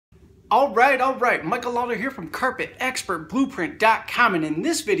All right. Michael Lauder here from CarpetExpertBlueprint.com, and in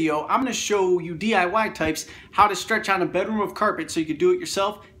this video, I'm going to show you DIY types how to stretch on a bedroom of carpet so you can do it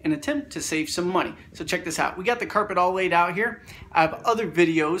yourself and attempt to save some money. So check this out. We got the carpet all laid out here. I have other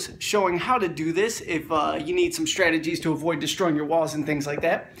videos showing how to do this if you need some strategies to avoid destroying your walls and things like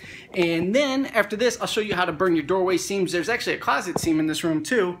that. And then after this, I'll show you how to burn your doorway seams. There's actually a closet seam in this room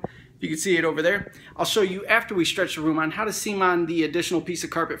too. You can see it over there. I'll show you after we stretch the room on how to seam on the additional piece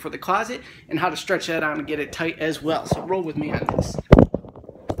of carpet for the closet and how to stretch that on and get it tight as well. So roll with me on this.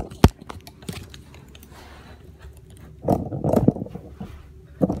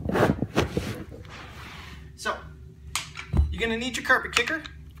 So you're gonna need your carpet kicker.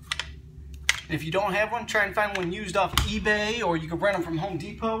 And if you don't have one, try and find one used off eBay, or you can rent them from Home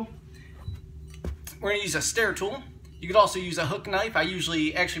Depot. We're gonna use a stair tool. You could also use a hook knife. I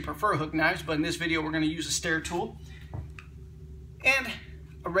usually actually prefer hook knives, but in this video we're going to use a stair tool and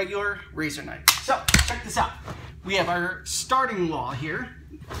a regular razor knife. So check this out. We have our starting wall here,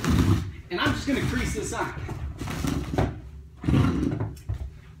 and I'm just going to crease this on.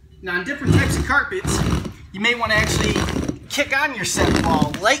 Now on different types of carpets, you may want to actually kick on your set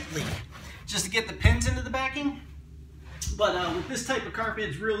wall lightly just to get the pins into the backing. But with this type of carpet,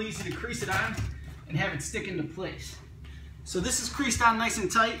 it's real easy to crease it on and have it stick into place. So this is creased on nice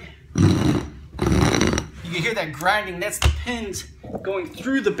and tight. You can hear that grinding. That's the pins going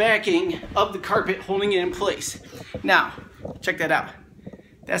through the backing of the carpet, holding it in place. Now, check that out.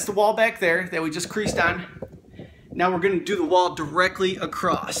 That's the wall back there that we just creased on. Now we're going to do the wall directly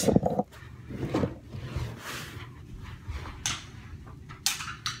across. I'm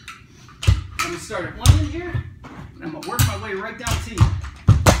going to start at one end here, and I'm going to work my way right down to here.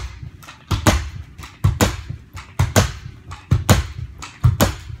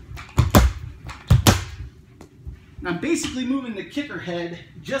 I'm basically moving the kicker head,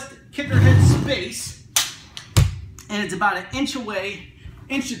 just kicker head space, and it's about an inch away,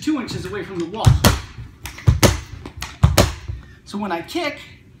 inch to 2 inches away from the wall. So when I kick,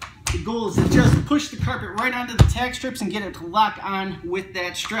 the goal is to just push the carpet right onto the tack strips and get it to lock on with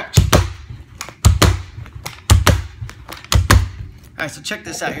that stretch. All right, so check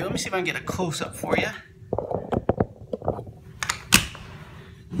this out here. Let me see if I can get a close-up for you.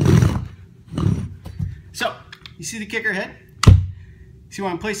 So, you see the kicker head? See where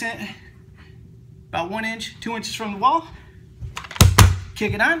I'm placing it? About 1 inch, 2 inches from the wall.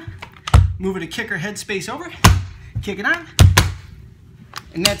 Kick it on. Move it a kicker head space over. Kick it on.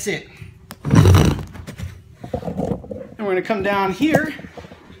 And that's it. And we're going to come down here.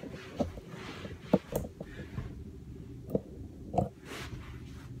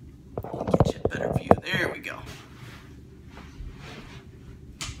 Get you a better view. There we go.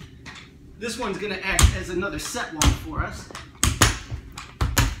 This one's going to act as another set wall for us.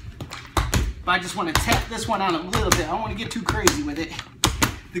 But I just want to tap this one on a little bit. I don't want to get too crazy with it.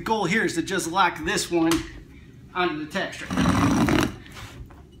 The goal here is to just lock this one onto the tack strip.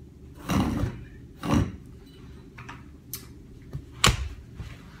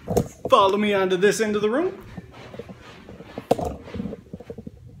 Follow me onto this end of the room.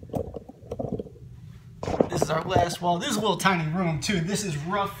 This is our last wall. This is a little tiny room too. This is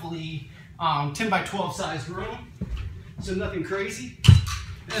roughly 10 by 12 size room, so nothing crazy.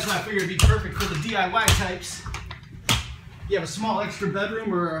 That's why I figured it'd be perfect for the DIY types. You have a small extra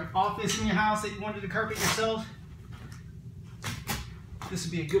bedroom or an office in your house that you wanted to carpet yourself. This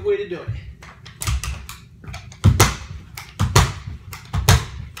would be a good way to do it.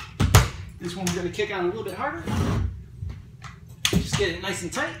 This one we're going to kick on a little bit harder. Just get it nice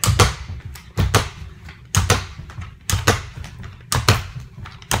and tight.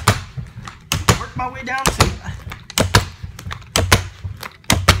 My way down to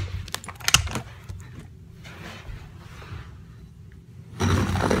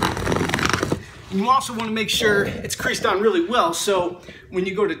and you also want to make sure it's creased on really well, so when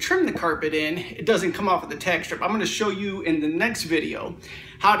you go to trim the carpet in, it doesn't come off of the tack strip. I'm going to show you in the next video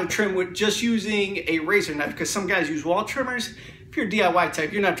how to trim with just using a razor knife, because some guys use wall trimmers. If you're a DIY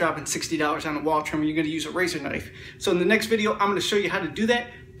type, you're not dropping $60 on a wall trimmer. You're going to use a razor knife. So in the next video, I'm going to show you how to do that.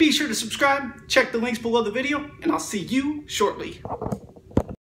 Be sure to subscribe, check the links below the video, and I'll see you shortly.